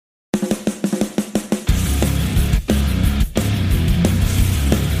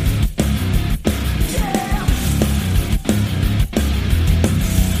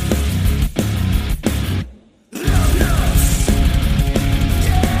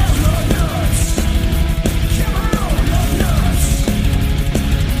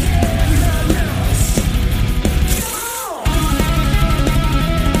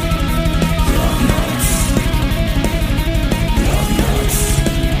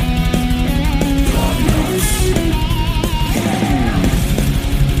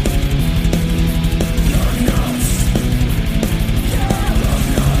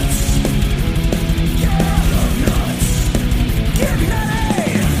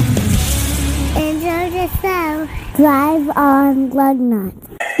Drive on Lugnutz.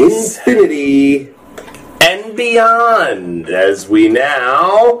 Infinity and beyond, as we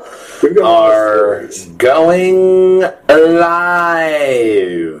now are going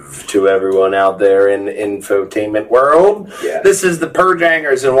live to everyone out there in the infotainment world. Yeah. This is the Purge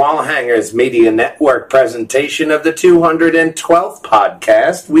Hangers and Wall Hangers Media Network presentation of the 212th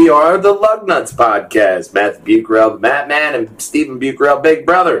podcast. We are the Lugnutz podcast. Matthew Bucarell, the Matt Man, and Stephen Bucarell, Big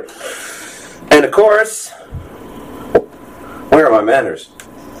Brother. And of course, where are my manners?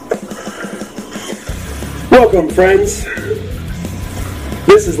 Welcome, friends.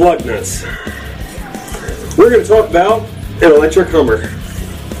 This is Lugnutz. We're going to talk about an electric Hummer.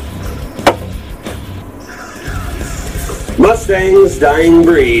 Mustang's dying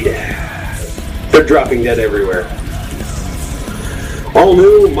breed. They're dropping dead everywhere. All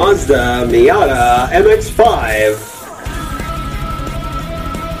new Mazda Miata MX-5.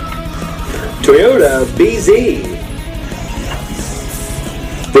 Toyota BZ.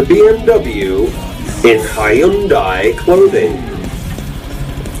 The BMW in Hyundai clothing.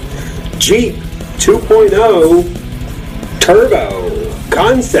 Jeep 2.0 Turbo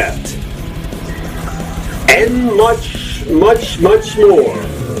concept. And much, much, much more.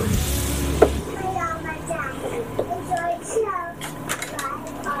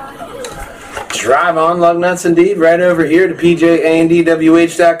 Drive on Lugnutz, indeed, right over here to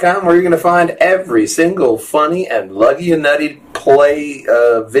pjandwh.com, where you're going to find every single funny and luggy and nutty play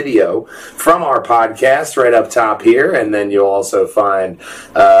video from our podcast right up top here. And then you'll also find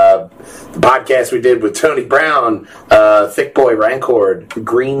the podcast we did with Tony Brown, Thick Boy Rancor,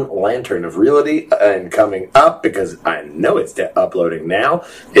 Green Lantern of Realty. And coming up, because I know it's uploading now,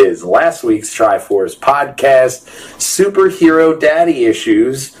 is last week's Triforce podcast, Superhero Daddy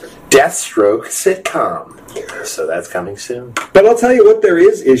Issues, Deathstroke sitcom. So that's coming soon. But I'll tell you what there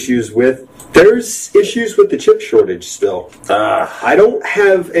is issues with. There's issues with the chip shortage still. I don't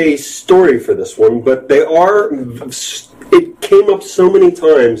have a story for this one, but they are. It came up so many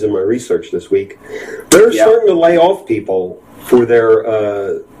times in my research this week. They're starting to lay off people for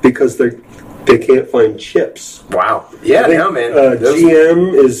their because they can't find chips. Wow. Yeah, no, man.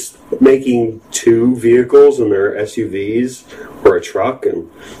 GM is making 2 vehicles in their SUVs or a truck, and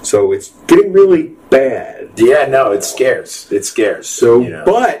so it's getting really bad. Yeah, no, it's scarce. It's scarce. So,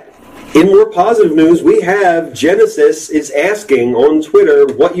 but in more positive news, we have Genesis is asking on Twitter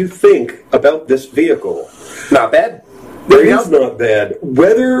what you think about this vehicle. Not bad. It is not bad.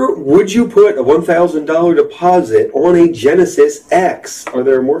 Whether would you put a $1,000 deposit on a Genesis X? Are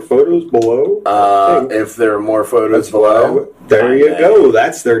there more photos below? If there are more photos below. There you go.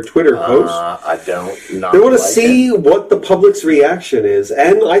 That's their Twitter post. I don't know. They want to see what the public's reaction is,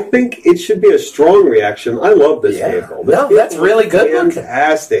 and I think it should be a strong reaction. I love this vehicle. That's really good.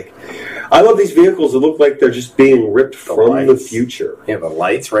 Fantastic. I love these vehicles that look like they're just being ripped from the future. Yeah, the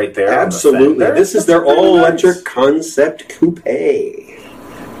lights right there. Absolutely. This is their all-electric concept coupe.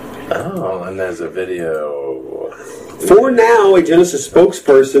 Oh, and there's a video. For now, a Genesis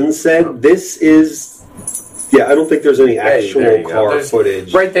spokesperson said this is... Yeah, I don't think there's any actual car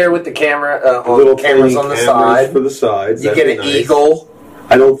footage. Right there with the camera, little cameras on the side. For the sides. You get an eagle.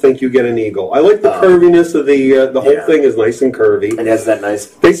 I don't think you get an eagle. I like the curviness of the whole thing is nice and curvy. It has that nice...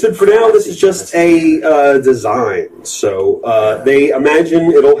 They said for now this is just a design. So they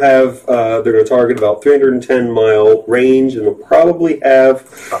imagine it'll have... they're going to target about 310-mile range, and it'll probably have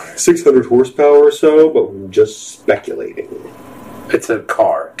 600 horsepower or so, but we're just speculating. It's a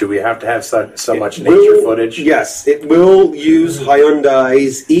car. Do we have to have so much nature footage? Yes, it will use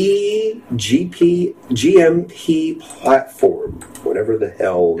Hyundai's GMP platform, whatever the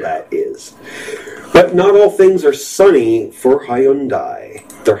hell that is. But not all things are sunny for Hyundai.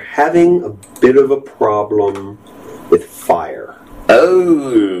 They're having a bit of a problem with fire.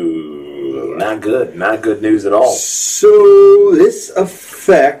 Oh, not good. Not good news at all. So this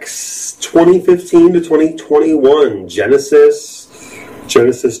affects 2015 to 2021 Genesis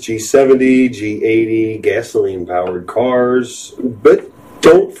G70, G80, gasoline-powered cars, but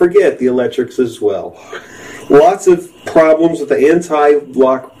don't forget the electrics as well. Lots of problems with the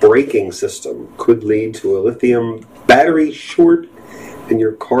anti-lock braking system could lead to a lithium battery short, and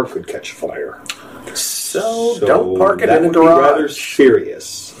your car could catch fire. So don't park it in a garage. That would be rather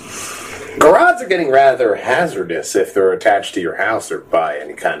serious. Garages are getting rather hazardous if they're attached to your house or by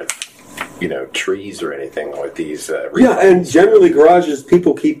any kind of trees or anything like these. And generally garages,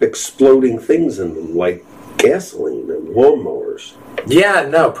 people keep exploding things in them, like gasoline and lawnmowers. Yeah,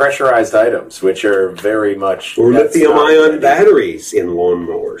 no, pressurized items, which are very much... Or lithium-ion batteries in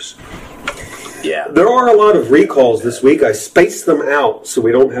lawnmowers. Yeah. There are a lot of recalls this week. I spaced them out so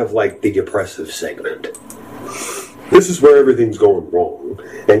we don't have, like, the depressive segment. This is where everything's going wrong.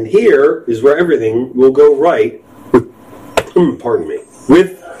 And here is where everything will go right with,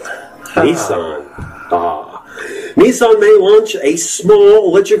 with Nissan. Nissan may launch a small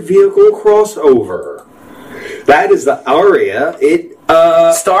electric vehicle crossover. That is the Aria.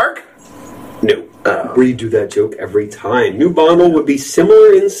 Stark? No. Redo that joke every time. New model would be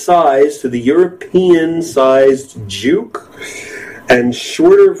similar in size to the European-sized Juke and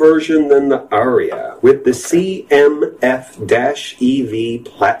shorter version than the Aria with the CMF-EV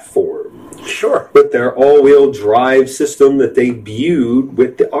platform. Sure. With their all-wheel drive system that debuted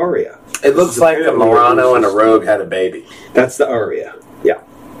with the Aria. It looks like a Murano and a Rogue had a baby. That's the Aria. Yeah.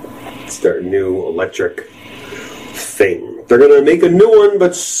 It's their new electric thing. They're going to make a new one,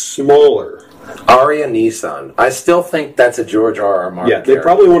 but smaller. Aria Nissan. I still think that's a George R.R. Martin. Yeah, they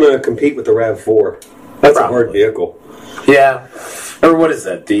probably want to compete with the RAV4. That's a hard vehicle. Yeah. Or what is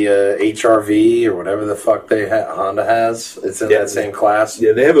that? The HRV or whatever the fuck Honda has? It's in that same class?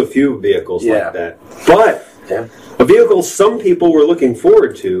 Yeah, they have a few vehicles like that. But a vehicle some people were looking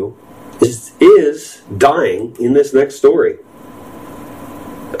forward to is dying in this next story.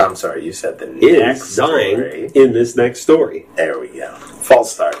 I'm sorry, you said the next story. In this next story. There we go.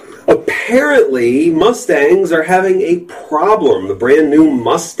 False start. Apparently, Mustangs are having a problem. The brand new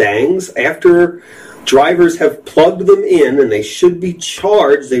Mustangs, after drivers have plugged them in and they should be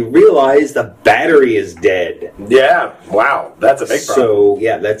charged, they realize the battery is dead. Yeah, wow, that's a big problem. So,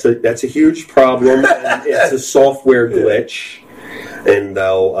 yeah, that's a huge problem. And it's a software glitch. And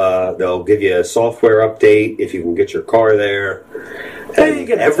they'll give you a software update if you can get your car there. And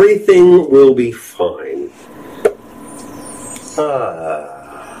everything will be fine.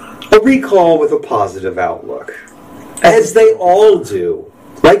 A recall with a positive outlook. As they all do.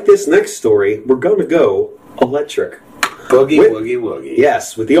 Like this next story, we're going to go electric. Woogie, woogie.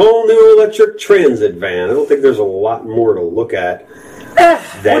 Yes, with the all-new electric transit van. I don't think there's a lot more to look at.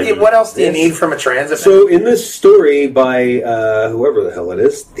 What else do you need from a transit van? So in this story by whoever the hell it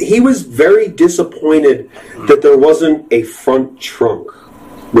is, he was very disappointed that there wasn't a front trunk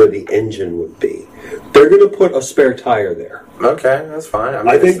where the engine would be. They're going to put a spare tire there. Okay, that's fine. I mean,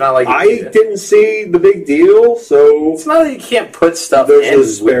 I think it's not like I didn't see the big deal, so it's not like you can't put stuff there's in a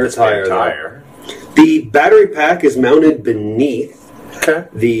spare with the spare tire. The battery pack is mounted beneath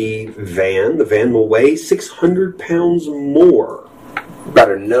the van. The van will weigh 600 pounds more.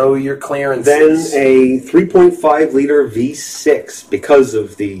 Better know your clearances. Than a 3.5-liter V6 because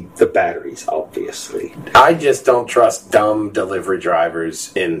of the batteries, obviously. I just don't trust dumb delivery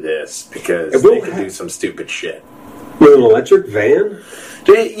drivers in this because they can do some stupid shit. With an electric van?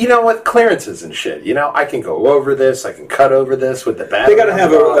 You know what? Clearances and shit. You know, I can go over this. I can cut over this with the battery. They got to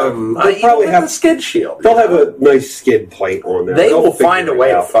have they'll probably have a skid shield. They'll have a nice skid plate on there. They will find a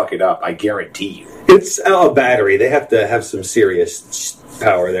way to fuck it up. I guarantee you. It's a battery. They have to have some serious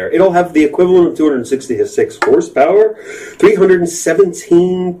power there. It'll have the equivalent of 266 horsepower,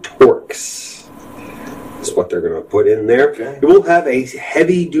 317 torques. That's what they're going to put in there. Okay. It will have a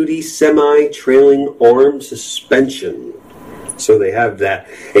heavy-duty semi-trailing arm suspension. So they have that.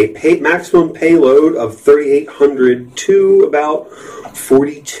 A maximum payload of 3,800 to about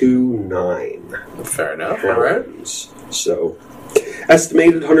 42.9. Fair enough. All right. So,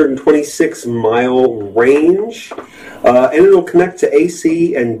 estimated 126-mile range. And it'll connect to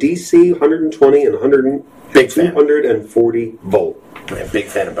AC and DC, 120 and 240 volt. Yeah, big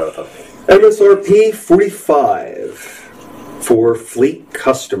fan of both of them. MSRP 45 for fleet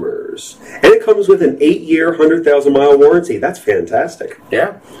customers. And it comes with an 8-year, 100,000-mile warranty. That's fantastic.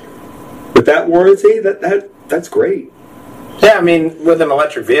 Yeah. With that warranty, that's great. Yeah, I mean, with an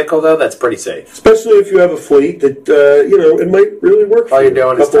electric vehicle, though, that's pretty safe. Especially if you have a fleet that, it might really work for you. All you're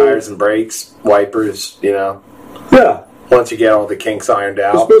doing is tires and brakes, wipers, Yeah. Once you get all the kinks ironed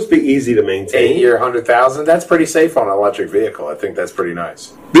out. It's supposed to be easy to maintain. 8-year, 100,000, that's pretty safe on an electric vehicle. I think that's pretty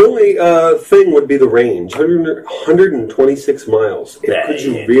nice. The only thing would be the range, 126 miles.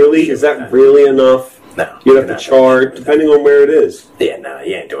 Is that really enough? No. You'd have to charge, depending on where it is. Yeah, no,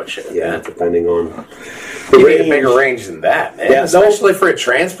 you ain't doing shit with that. Depending on you need a bigger range than that, man. Yeah, especially for a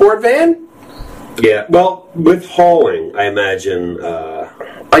transport van? Yeah, well, with hauling, I imagine...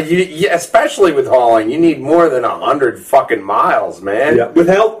 especially with hauling, you need more than 100 fucking miles, man. Yeah,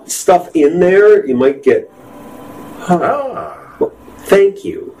 without stuff in there, you might get... Well, thank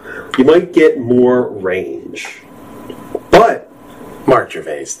you. You might get more range. But... Mark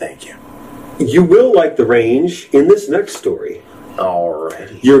Gervais, thank you. You will like the range in this next story.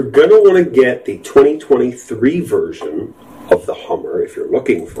 Alrighty. You're going to want to get the 2023 version of the Hummer if you're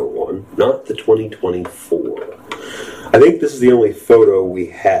looking for one, not the 2024. I think this is the only photo we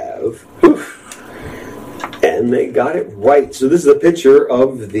have. And And they got it right. So this is a picture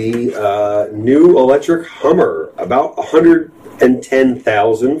of the new electric Hummer, about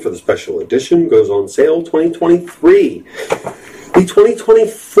 $110,000 for the special edition. Goes on sale 2023. The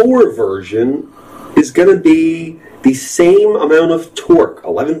 2024 version is going to be the same amount of torque,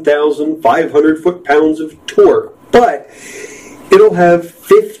 11,500 foot-pounds of torque, but it'll have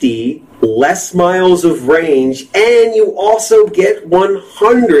 50 less miles of range, and you also get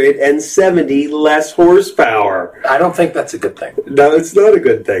 170 less horsepower. I don't think that's a good thing. No, it's not a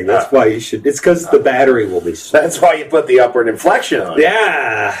good thing. That's why you should. It's because the battery will be. That's why you put the upward inflection on.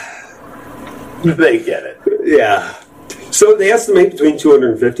 Yeah. They get it. Yeah. So they estimate between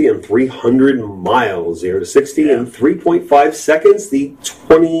 250 and 300 miles, 0 to 60 in 3.5 seconds. The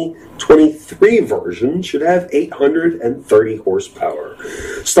 2023 version should have 830 horsepower.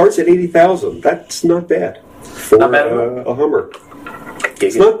 Starts at 80,000. That's not bad for not bad a Hummer.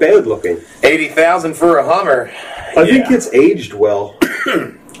 It's not bad looking. 80,000 for a Hummer. I think it's aged well.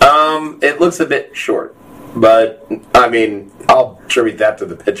 It looks a bit short, but I mean, I'll attribute that to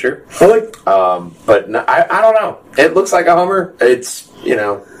the picture. I like, but no, I don't know. It looks like a Hummer. It's,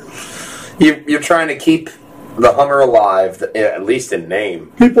 you're trying to keep the Hummer alive, at least in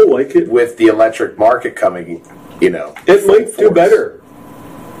name. People like it. With the electric market coming, It might do better.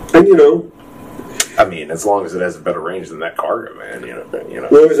 And, I mean, as long as it has a better range than that Cargo, man,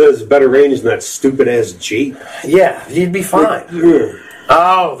 as long as it has a better range than that stupid-ass Jeep. Yeah, you'd be fine.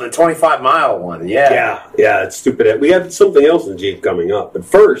 Oh, the 25-mile one, Yeah, it's stupid. We have something else in Jeep coming up. But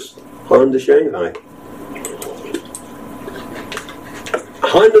first, Honda Shanghai.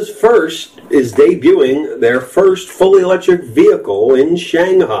 Honda's first is debuting their first fully electric vehicle in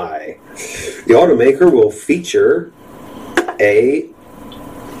Shanghai. The automaker will feature a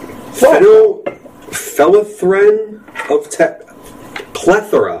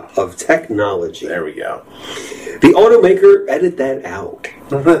plethora of technology. There we go. The automaker, edit that out.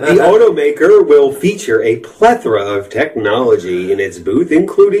 The automaker will feature a plethora of technology in its booth,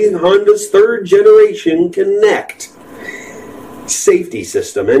 including Honda's third generation Connect safety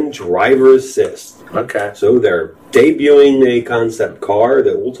system and driver assist. Okay. So they're debuting a concept car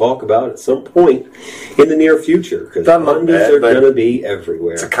that we'll talk about at some point in the near future, because Hondas are going to be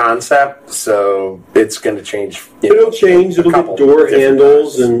everywhere. It's a concept, so it's going to change. It'll change. It'll get door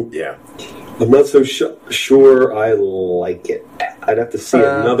handles, and yeah. I'm not so sure I like it. I'd have to see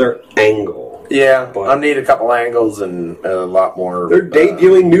another angle. Yeah, I'll need a couple angles and a lot more. They're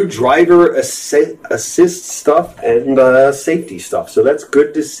debuting new driver assist stuff and safety stuff, so that's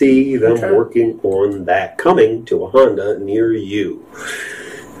good to see them working on that, coming to a Honda near you.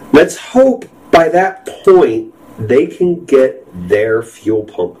 Let's hope by that point they can get their fuel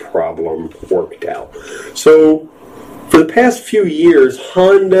pump problem worked out. So for the past few years,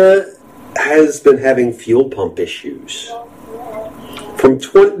 Honda has been having fuel pump issues.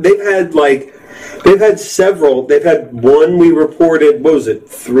 They've had several. They've had one we reported,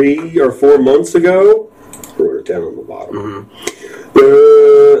 3 or 4 months ago? I wrote it down on the bottom.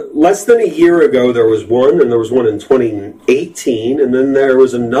 Less than a year ago there was one, and there was one in 2018, and then there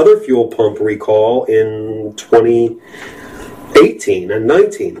was another fuel pump recall in 2018 and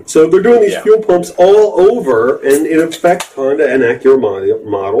 19. So they're doing these fuel pumps all over, and it affects Honda and Acura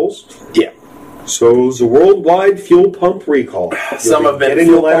models. Yeah. So it's a worldwide fuel pump recall. Some have been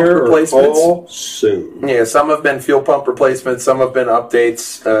fuel pump replacements. Soon. Yeah, some have been fuel pump replacements. Some have been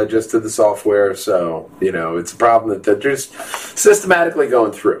updates just to the software. So, it's a problem that they're just systematically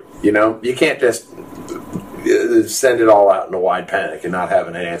going through. You can't just send it all out in a wide panic and not have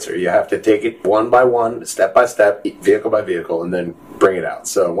an answer. You have to take it one by one, step by step, vehicle by vehicle, and then bring it out.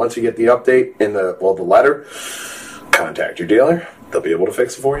 So once you get the update in the letter, contact your dealer. They'll be able to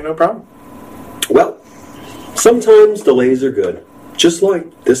fix it for you, no problem. Well, sometimes delays are good, just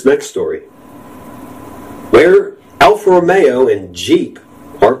like this next story, where Alfa Romeo and Jeep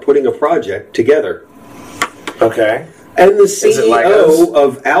are putting a project together. Okay. And the CEO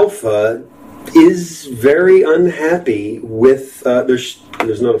of Alfa is very unhappy with... there's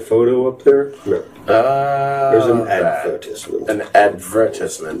not a photo up there? No. There's an advertisement. An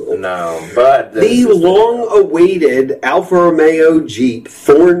advertisement. No. But... The long-awaited Alfa Romeo Jeep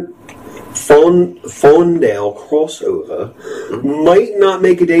Fawndale crossover might not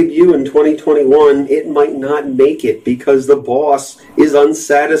make a debut in 2021. It might not make it because the boss is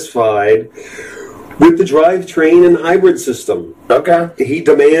unsatisfied with the drivetrain and hybrid system. Okay. He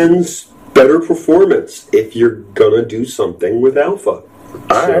demands better performance if you're going to do something with Alfa.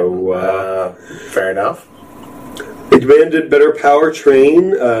 Fair enough. They demanded better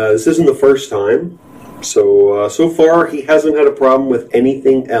powertrain. This isn't the first time. So far, he hasn't had a problem with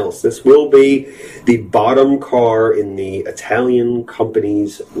anything else. This will be the bottom car in the Italian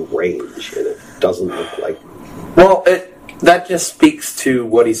company's range, and it doesn't look like... Well, that just speaks to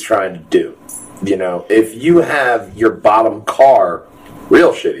what he's trying to do. You know, if you have your bottom car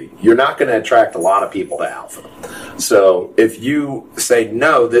real shitty, you're not going to attract a lot of people to Alpha. So if you say,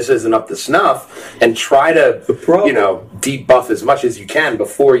 no, this isn't up to snuff, and try to, debuff as much as you can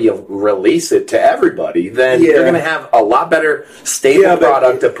before you release it to everybody, then you're going to have a lot better stable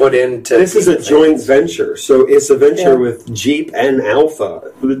product to put into... This is a joint venture, so it's a venture with Jeep and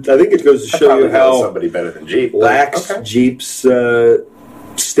Alpha. I think it goes to show you how somebody better than Jeep. lax Jeep's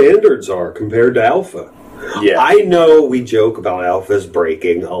standards are compared to Alpha. Yeah. I know we joke about Alphas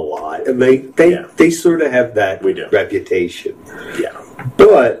breaking a lot, and they sort of have that reputation. Yeah.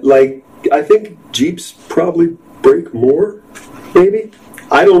 But, I think Jeeps probably break more, maybe?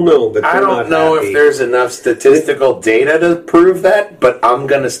 I don't know, but I don't know if there's enough statistical data to prove that, but I'm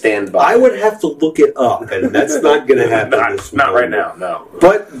going to stand by. I would have to look it up, and that's not going to happen not right now, no.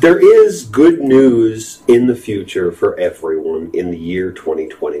 But there is good news in the future for everyone in the year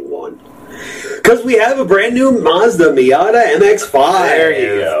 2021. Because we have a brand new Mazda Miata MX-5. There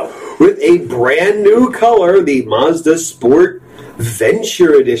you go. With a brand new color, the Mazda Sport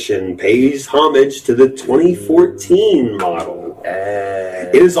Venture Edition pays homage to the 2014 model.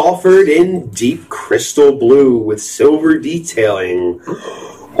 It is offered in deep crystal blue with silver detailing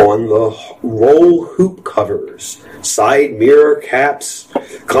on the roll hoop covers. Side mirror caps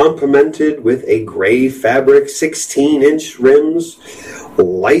complemented with a gray fabric 16-inch rims,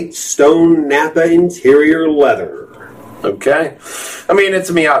 light stone Napa interior leather. Okay. I mean, it's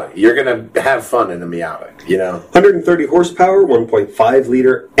a Miata. You're going to have fun in a Miata, 130 horsepower,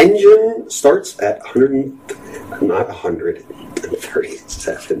 1.5-liter engine starts at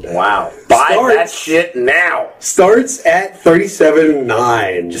 137. Wow. Buy that shit now. Starts at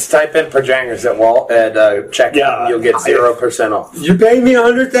 37.9. Just type in Projangers at checkout. You'll get 0% off. You pay me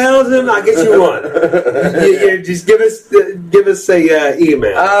 $100,000, I'll get you one. Just give us a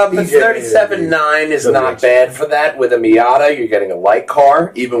email. 37.9 is not bad for that. With a Miata, you're getting a light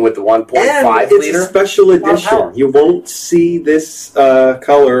car, even with the 1.5 liter. It's a special edition. You won't see this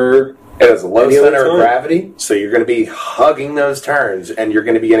color. It has a low center of gravity, so you're going to be hugging those turns, and you're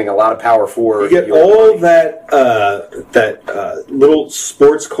going to be getting a lot of power for you get all that little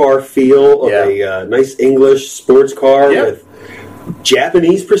sports car feel of a nice English sports car with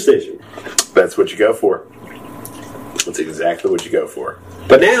Japanese precision. That's what you go for. That's exactly what you go for.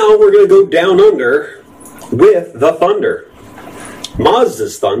 But now we're going to go down under with the Thunder.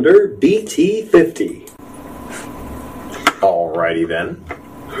 Mazda's Thunder BT50. Alrighty then.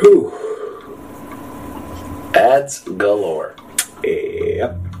 Whew. Ads galore.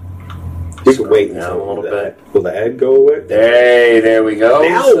 Yep. Just wait now a little bit. Will the ad go away? Hey, there we go.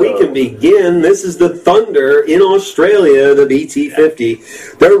 Now we can begin. This is the Thunder in Australia, the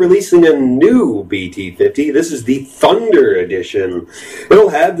BT50. They're releasing a new BT50. This is the Thunder edition. It'll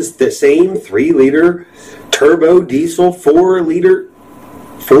have the same 3-liter turbo diesel 4-liter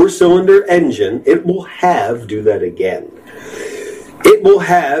 4-cylinder engine. It will have, do that again. It will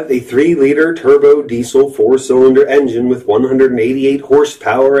have a 3-liter turbo diesel 4-cylinder engine with 188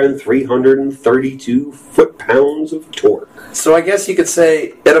 horsepower and 332 foot-pounds of torque. So I guess you could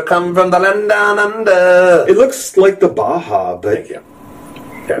say it'll come from the land down under. It looks like the Baja, but thank you.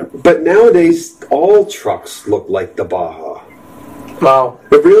 Yeah. But nowadays all trucks look like the Baja. Well,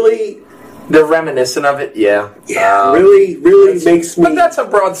 they're reminiscent of it, yeah. Really makes me... But that's a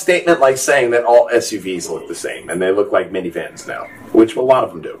broad statement, like saying that all SUVs look the same, and they look like minivans now, which a lot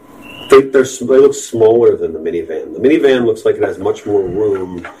of them do. They look smaller than the minivan. The minivan looks like it has much more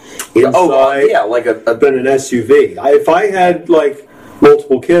room inside than an SUV. If I had,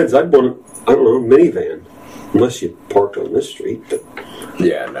 multiple kids, I'd want, a minivan. Unless you parked on this street. But.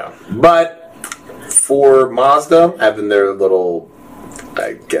 Yeah, no. But for Mazda, having their little...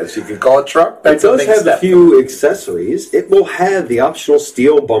 I guess you could call it truck. It does have a few accessories. It will have the optional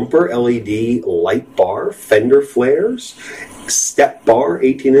steel bumper, LED light bar, fender flares, step bar,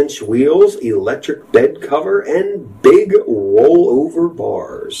 18-inch wheels, electric bed cover, and big rollover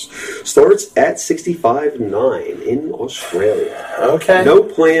bars. Starts at $65,900 in Australia. Okay. No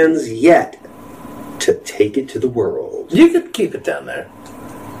plans yet to take it to the world. You could keep it down there.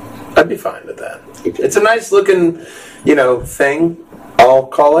 I'd be fine with that. It's a nice looking, thing. I'll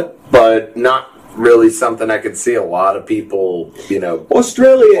call it, but not really something I could see a lot of people,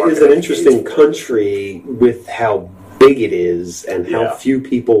 Australia is an interesting country with how big it is and how few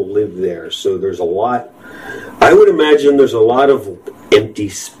people live there. So there's a lot I would imagine there's a lot of empty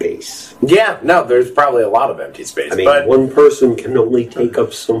space. Yeah, no, there's probably a lot of empty space. I mean, but one person can only take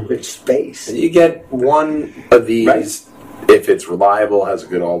up so much space. you get one of these, Right. if it's reliable, has a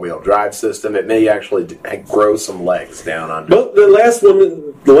good all-wheel drive system, it may actually grow some legs down under. Well, the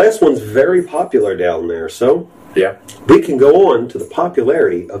last one's very popular down there, so Yeah. we can go on to the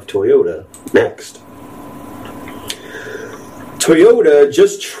popularity of Toyota next. Toyota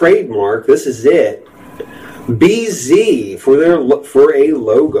just trademarked, this is it, BZ for a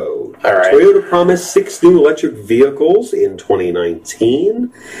logo. All right. Toyota promised 6 new electric vehicles in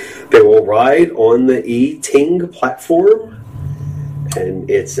 2019. They will ride on the e-Ting platform, and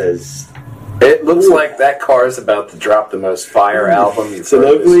it says It looks like that car is about to drop the most fire album you've it's an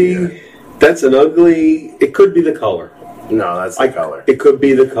heard this year. ugly. That's an ugly. It could be the color. No, that's the color. It could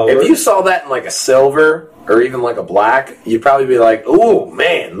be the color. If you saw that in like a silver or even like a black, you'd probably be like, "Ooh,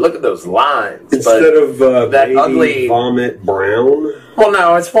 man, look at those lines." Instead of that baby ugly vomit brown. Well,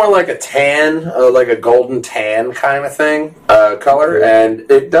 no, it's more like a tan, like a golden tan kind of thing, color, Okay.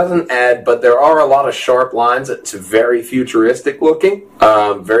 and it doesn't add, but there are a lot of sharp lines. It's very futuristic looking,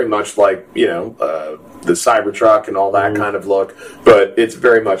 very much like, the Cybertruck and all that kind of look, but it's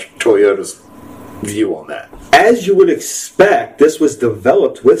very much Toyota's view on that. As you would expect, this was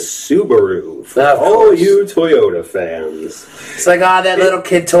developed with Subaru. For Of all course. you Toyota fans. It's like, that little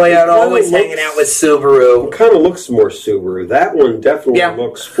kid Toyota always hanging out with It Subaru. kind of looks more Subaru. That one definitely Yeah.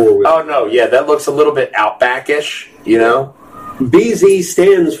 looks forward. Oh, no, yeah, that looks a little bit Outback-ish, BZ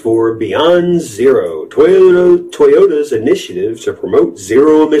stands for Beyond Zero, Toyota's initiative to promote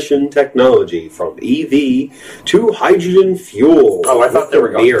zero-emission technology from EV to hydrogen fuel. Oh, I thought they were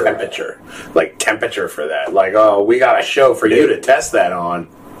going Beer. temperature for that. Like, we got a show for you to test that on.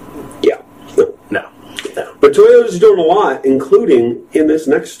 Yeah. No. No. But Toyota's doing a lot, including in this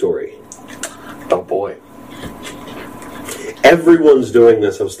next story. Oh, boy. Everyone's doing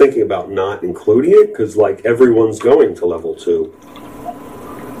this. I was thinking about not including it because, everyone's going to level 2.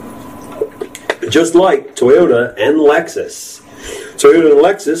 Just like Toyota and Lexus. Toyota and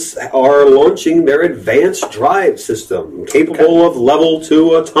Lexus are launching their advanced drive system, capable of level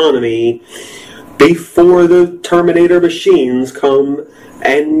 2 autonomy before the Terminator machines come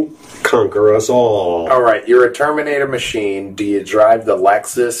and conquer us all. All right, you're a Terminator machine. Do you drive the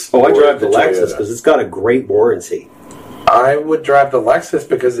Lexus? Oh, I or drive the Lexus Toyota? because it's got a great warranty. I would drive the Lexus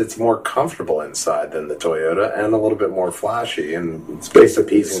because it's more comfortable inside than the Toyota and a little bit more flashy and it's Basically the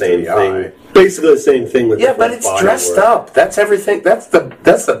appeasing same to the eye. thing. Basically the same thing with Yeah, but different it's dressed bodywork. up. That's everything. That's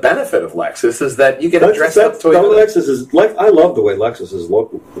the benefit of Lexus is that you get a dressed up The Toyota. Lexus is I love the way Lexus has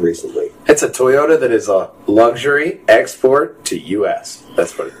looked recently. It's a Toyota that is a luxury export to U.S.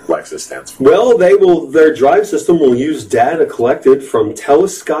 That's what Lexus stands for. Well, their drive system will use data collected from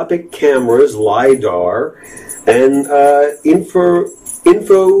telescopic cameras, LiDAR, and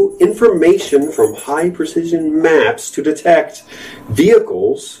information from high precision maps to detect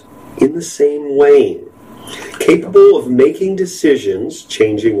vehicles in the same lane. Capable of making decisions,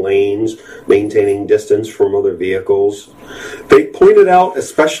 changing lanes, maintaining distance from other vehicles. They pointed out,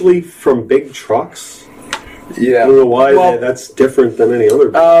 especially from big trucks. Yeah. I don't know why Well, that's different than any other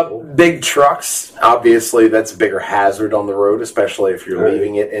vehicle. big trucks, obviously, that's a bigger hazard on the road, especially if you're Right.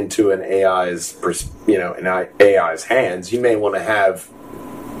 leaving it into an AI's hands. You may want to have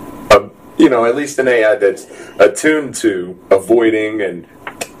at least an AI that's attuned to avoiding and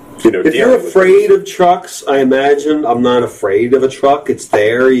If dealing you're with afraid of trucks, I imagine I'm not afraid of a truck. It's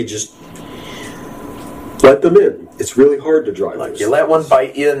there. You just let them in. It's really hard to drive. You let one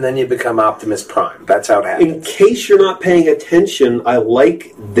bite you, and then you become Optimus Prime. That's how it happens. In case you're not paying attention, I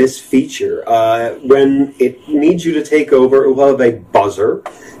like this feature. When it needs you to take over, it will have a buzzer.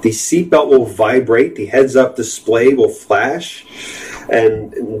 The seatbelt will vibrate. The heads-up display will flash.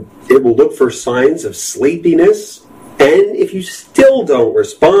 And it will look for signs of sleepiness. And if you still don't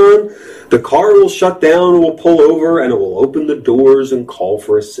respond, the car will shut down, it will pull over, and it will open the doors and call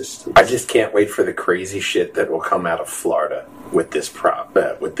for assistance. I just can't wait for the crazy shit that will come out of Florida with this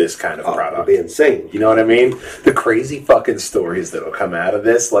with this kind of It'll product. be insane. You know what I mean? The crazy fucking stories that will come out of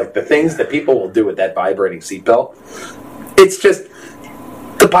this, like the things that people will do with that vibrating seatbelt. It's just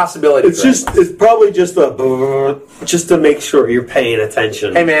the possibility. It's probably just just to make sure you're paying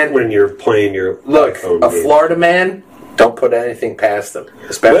attention. Hey, man. When you're playing your Look, iPhone a game. Florida man, don't put anything past them,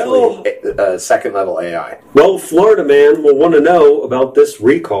 especially second level AI. Well, Florida man will want to know about this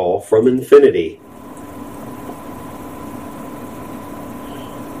recall from Infinity.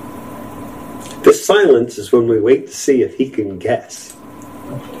 This silence is when we wait to see if he can guess.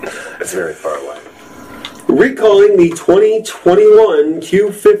 It's very far away. Recalling the 2021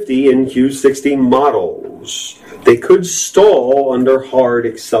 Q50 and Q60 models. knows? They could stall under hard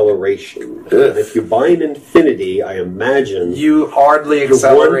acceleration. And if you buy an Infinity, I imagine You hardly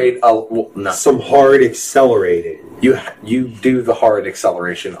accelerate some hard accelerating. You do the hard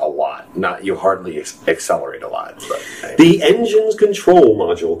acceleration a lot. Not you hardly accelerate a lot. But, The engine's control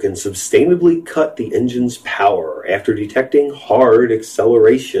module can sustainably cut the engine's power after detecting hard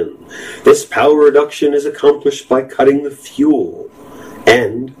acceleration. This power reduction is accomplished by cutting the fuel.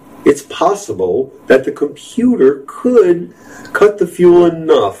 And it's possible that the computer could cut the fuel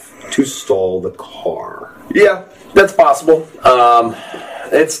enough to stall the car. Yeah, that's possible.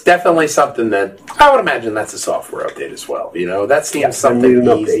 It's definitely something that I would imagine that's a software update as well. That seems something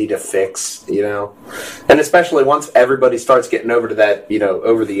easy to fix. And especially once everybody starts getting over to that,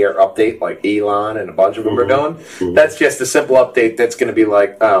 over-the-air update like Elon and a bunch of them are doing. That's just a simple update that's going to be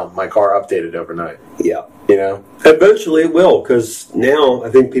like, oh, my car updated overnight. Yeah. Eventually it will, because now I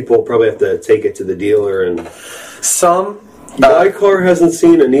think people will probably have to take it to the dealer. And my car hasn't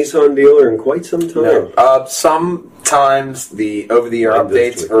seen a Nissan dealer in quite some time. No. Sometimes the over-the-air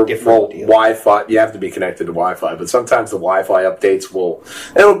updates or Wi-Fi, you have to be connected to Wi-Fi, but sometimes the Wi-Fi updates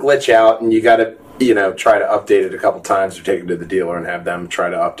it'll glitch out, and you got to try to update it a couple times or take it to the dealer and have them try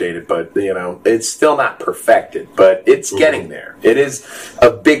to update it. But, it's still not perfected, but it's getting there. It is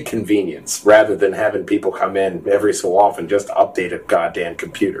a big convenience rather than having people come in every so often just to update a goddamn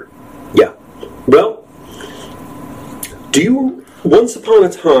computer. Yeah. Well, once upon a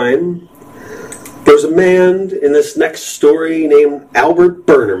time, there's a man in this next story named Albert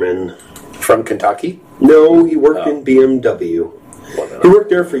Bernerman. From Kentucky? No, he worked in BMW. He worked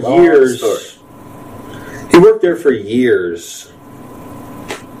there for years. Story. He worked there for years.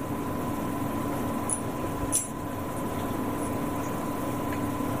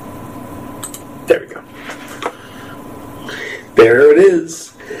 There we go. There it is.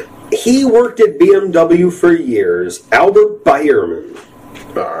 He worked at BMW for years. Albert Bayerman.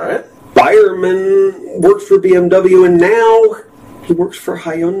 All right. Bayerman worked for BMW, and now he works for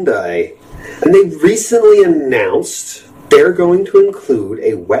Hyundai. And they recently announced they're going to include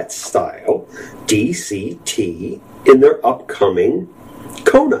a wet style DCT in their upcoming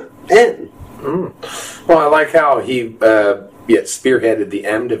Kona N. Well, I like how he spearheaded the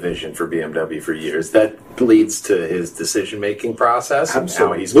M division for BMW for years. That leads to his decision-making process and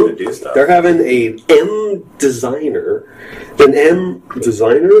how he's going to do stuff. They're having a M designer. An M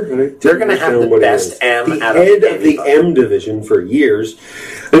designer? They're going to have the best M out of head of the M division for years.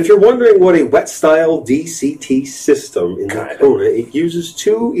 And if you're wondering what a wet style DCT system in the Kona, it uses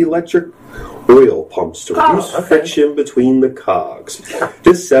 2 electric oil pumps to reduce friction between the cogs.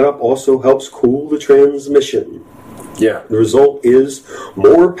 This setup also helps cool the transmission. Yeah. The result is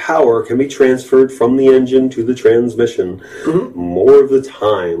more power can be transferred from the engine to the transmission more of the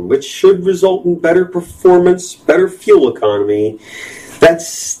time, which should result in better performance, better fuel economy that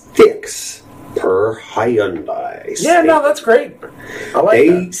sticks per Hyundai. Yeah, no, that's great. I like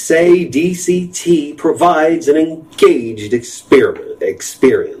They say DCT provides an engaged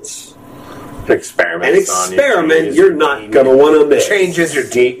experience. An experiment you're not going to want to miss. Changes your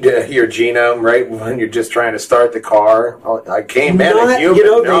genome, right? When you're just trying to start the car. I came in a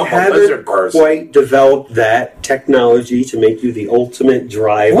human. They haven't quite developed that technology to make you the ultimate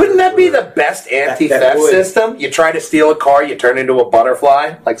driver. Wouldn't that be the best anti-theft system? You try to steal a car, you turn into a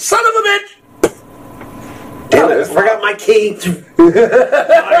butterfly. Like, son of a bitch! Damn it, I forgot my key. I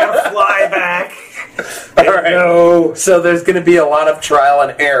gotta fly back. All right. No. So there's going to be a lot of trial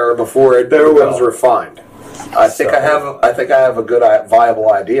and error before it becomes refined. I think I have a good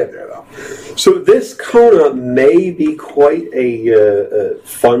viable idea there, though. So this Kona may be quite a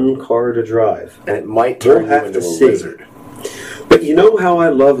fun car to drive, and it might turn you into a wizard. But you know how I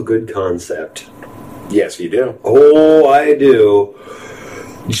love a good concept. Yes, you do. Oh, I do.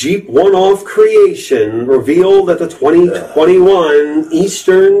 Jeep one-off creation revealed at the 2021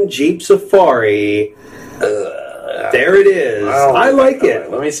 Eastern Jeep Safari. There it is. I like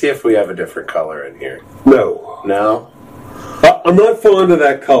it. Let me see if we have a different color in here. No. No? I'm not fond of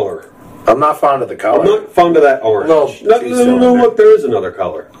that color. I'm not fond of the color. I'm not fond of that orange. No, look, there is another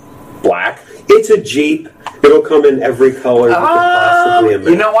color. Black? It's a Jeep. It'll come in every color you could possibly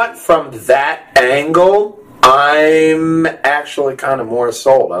imagine. You know what? From that angle, I'm actually kind of more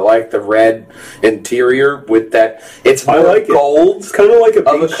sold. I like the red interior with that. It's more gold. It's kind of like a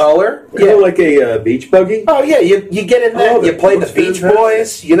beach, color. Kind of like a beach buggy. Oh yeah, you get in there, you play the Beach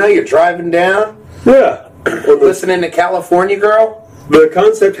Boys. You're driving down. Yeah, listening to California Girl. The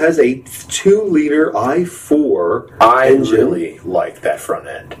concept has a 2-liter i4 engine. Really like that front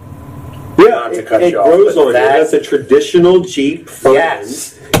end. not to cut it you off. grows but on you. That's a traditional Jeep front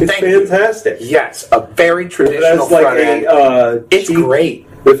Yes. end. It's fantastic. Yes, a very traditional That's like front end. It's cheap, great.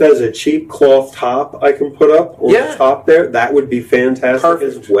 If there's a cheap cloth top I can put up on the top there, that would be fantastic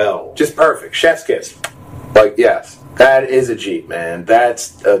as well. Just perfect. Chef's kiss. Like, yes, that is a Jeep, man.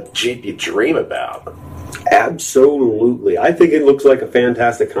 That's a Jeep you dream about. Absolutely. I think it looks like a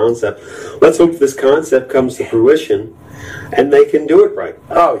fantastic concept. Let's hope this concept comes to fruition and they can do it right.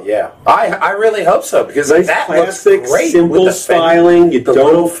 Oh, yeah. I really hope so, because nice, that classic, looks great. simple with styling. The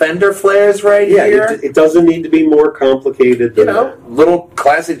little fender flares right here. It doesn't need to be more complicated than that. Little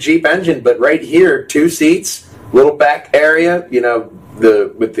classic Jeep engine, but right here, 2 seats, little back area,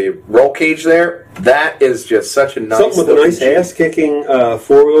 with the roll cage there. That is just such a nice something with a nice ass-kicking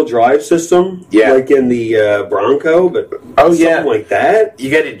 4-wheel drive system, like in the Bronco, but something like that. You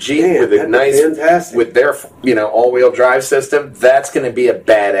get a Jeep with a nice, fantastic. with their all-wheel drive system. That's going to be a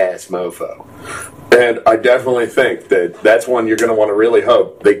badass mofo. And I definitely think that's one you're going to want to really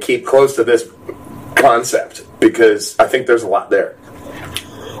hope they keep close to this concept, because I think there's a lot there.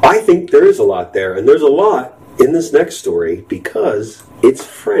 I think there is a lot there, and there's a lot in this next story because it's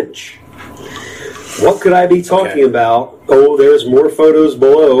French. What could I be talking about? Oh, there's more photos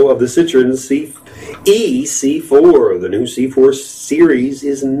below of the Citroen C4. The new C4 series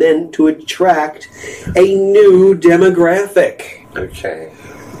is meant to attract a new demographic. Okay.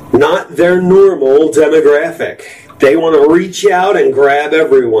 Not their normal demographic. They want to reach out and grab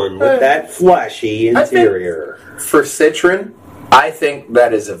everyone with that flashy interior. For Citroen, I think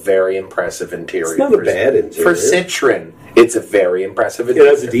that is a very impressive interior. It's not a bad interior. For Citroen, it's a very impressive interior.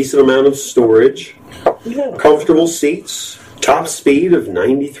 It has a decent amount of storage, comfortable seats, top speed of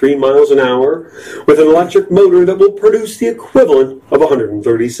 93 miles an hour, with an electric motor that will produce the equivalent of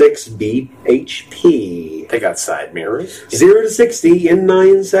 136 bhp. They got side mirrors. 0 to 60 in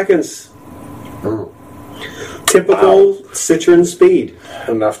 9 seconds. Typical Citroen speed.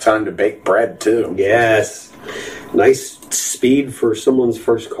 Enough time to bake bread, too. Yes. Nice speed for someone's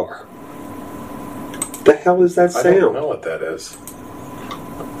first car. The hell is that sound? I don't know what that is.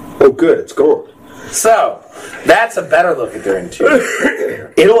 Oh, good. It's gone. So, that's a better look at their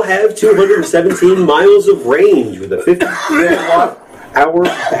interior. It'll have 217 miles of range with a 50 kilowatt-hour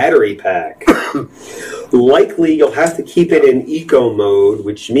battery pack. Likely, you'll have to keep it in eco mode,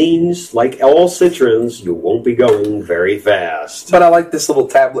 which means, like all Citroens, you won't be going very fast. But I like this little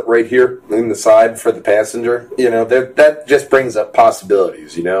tablet right here in the side for the passenger. That just brings up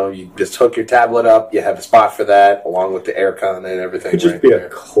possibilities. You just hook your tablet up, you have a spot for that, along with the aircon and everything. It could just be a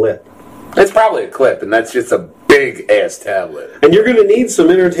clip. It's probably a clip, and that's just a big-ass tablet. And you're going to need some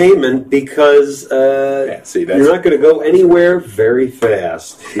entertainment because you're not going to go anywhere very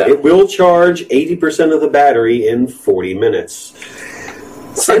fast. No. It will charge 80% of the battery in 40 minutes.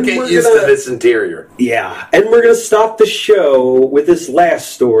 So get used to this interior. Yeah. And we're going to stop the show with this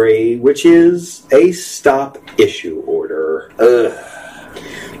last story, which is a stop issue order.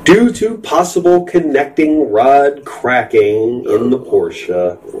 Due to possible connecting rod cracking in the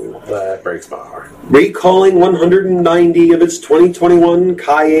Porsche. That breaks my heart. Recalling 190 of its 2021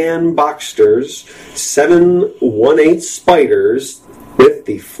 Cayenne Boxsters, 718 Spiders with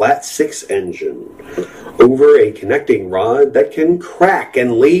the flat 6 engine over a connecting rod that can crack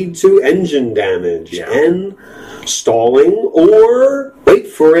and lead to engine damage and stalling or, wait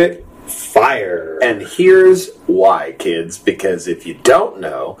for it, fire. And here's why, kids, because if you don't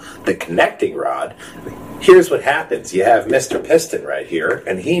know, the connecting rod, here's what happens. You have Mr. Piston right here,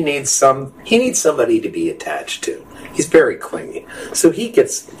 and he needs somebody to be attached to. He's very clingy. So he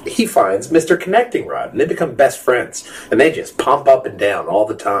finds Mr. Connecting Rod, and they become best friends. And they just pump up and down all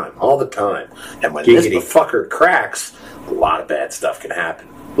the time. And when this fucker cracks, a lot of bad stuff can happen.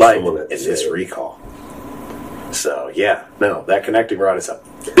 Like in this recall. So, that connecting rod is a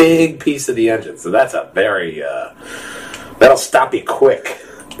big piece of the engine. So that's a very, that'll stop you quick.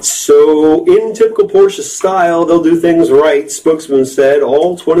 So, in typical Porsche style, they'll do things right. Spokesman said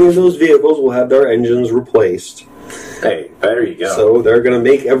all 20 of those vehicles will have their engines replaced. Hey, there you go. So, they're going to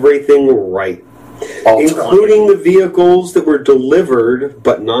make everything right. Including the vehicles that were delivered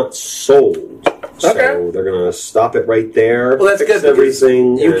but not sold. So they're going to stop it right there. Well, that's good.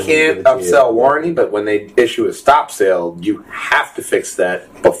 Everything. You can't upsell warranty, but when they issue a stop sale, you have to fix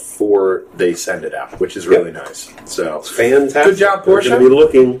that before they send it out, which is really nice. So it's fantastic. Good job, Porsche. Be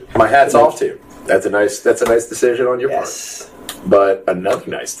looking. My hat's off to you. That's a nice decision on your part. But another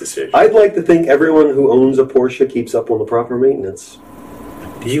nice decision. I'd like to think everyone who owns a Porsche keeps up on the proper maintenance.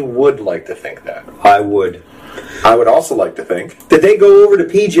 You would like to think that. I would. I would also like to think that they go over to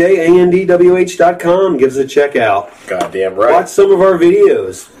pjandwh.com, give us a check out. Goddamn right. Watch some of our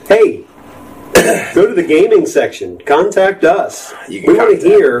videos. Hey, Go to the gaming section. Contact us. We want to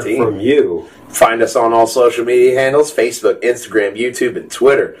hear from you. Find us on all social media handles, Facebook, Instagram, YouTube, and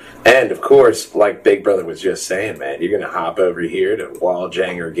Twitter. And, of course, like Big Brother was just saying, man, you're going to hop over here to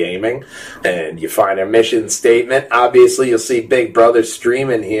Walljanger Gaming, and you find our mission statement. Obviously, you'll see Big Brother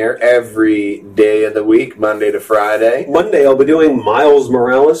streaming here every day of the week, Monday to Friday. Monday, I'll be doing Miles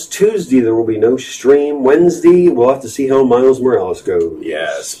Morales. Tuesday, there will be no stream. Wednesday, we'll have to see how Miles Morales goes.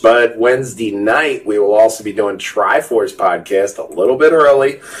 Yes, but Wednesday night, we will also be doing Triforce podcast a little bit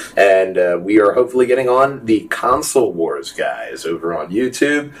early, and we are hopefully getting on the Console Wars guys over on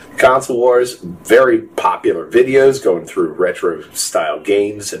YouTube. Console Wars, very popular videos going through retro style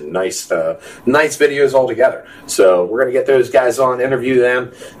games and nice videos altogether. So we're going to get those guys on, interview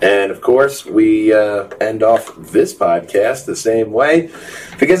them, and of course we end off this podcast the same way,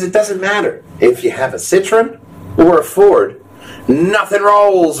 because it doesn't matter if you have a Citroen or a Ford. Nothing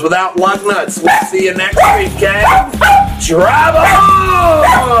rolls without Lugnutz. We'll see you next week, gang. Drive on!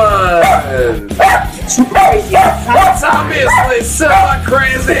 It's obviously so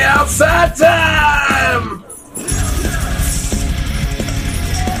crazy outside time!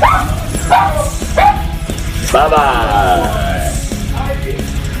 Bye-bye!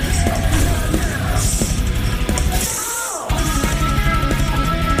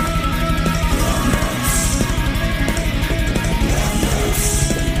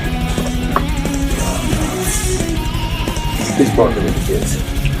 He's barking at the kids.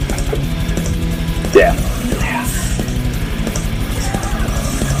 Yeah.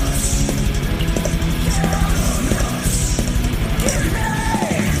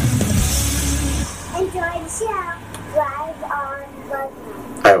 Enjoy the show. Drive on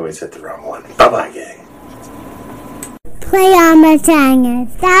Lugnutz. I always hit the wrong one. Bye-bye, gang. Play on my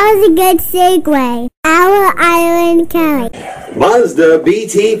tangers. That was a good segue. Our Island Kelly. Mazda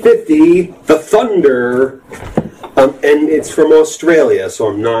BT50, the Thunder. And it's from Australia, so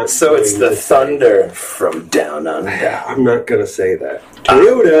I'm not... So it's the Thunder from down under. I'm not going to say that.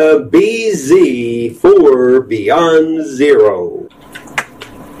 Toyota BZ4 Beyond Zero.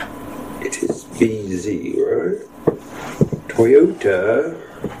 It is BZ, right? Toyota...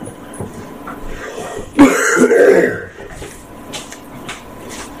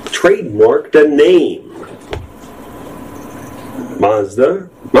 trademarked a name. Mazda,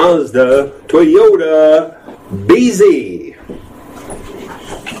 Toyota... BZ.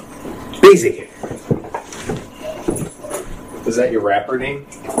 Was that your rapper name?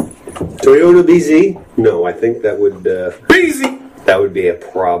 Toyota BZ? No, I think that would... BZ! That would be a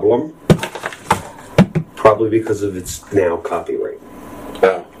problem. Probably because of its now copyright.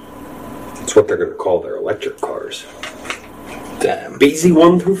 Oh. It's what they're going to call their electric cars. Damn. BZ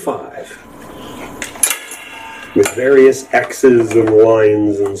 1 through 5. With various X's and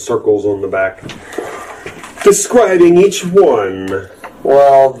lines and circles on the back, describing each one.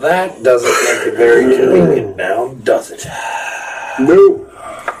 Well, that doesn't make it very convenient now, does it? No.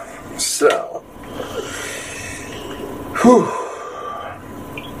 So.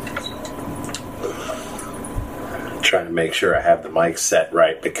 Trying to make sure I have the mic set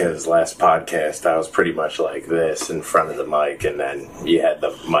right, because last podcast I was pretty much like this in front of the mic, and then you had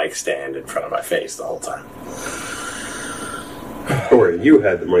the mic stand in front of my face the whole time. Or you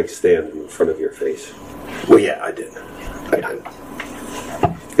had the mic stand in front of your face. Well, yeah, I did.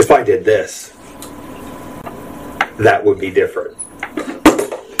 If I did this, that would be different.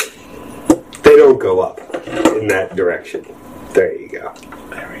 They don't go up in that direction. There you go.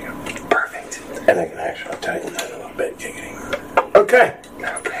 There we go. Perfect. And I can actually tighten that a little bit. Okay.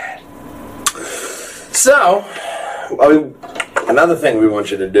 Not bad. So, another thing we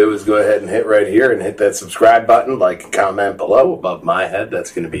want you to do is go ahead and hit right here and hit that subscribe button, like and comment below. Above my head,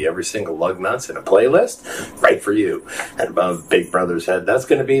 that's going to be every single Lugnutz in a playlist right for you. And above Big Brother's head, that's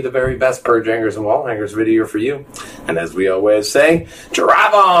going to be the very best purge hangers and wall hangers video for you. And as we always say,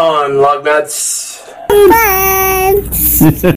 drive on, Lugnutz! Thanks.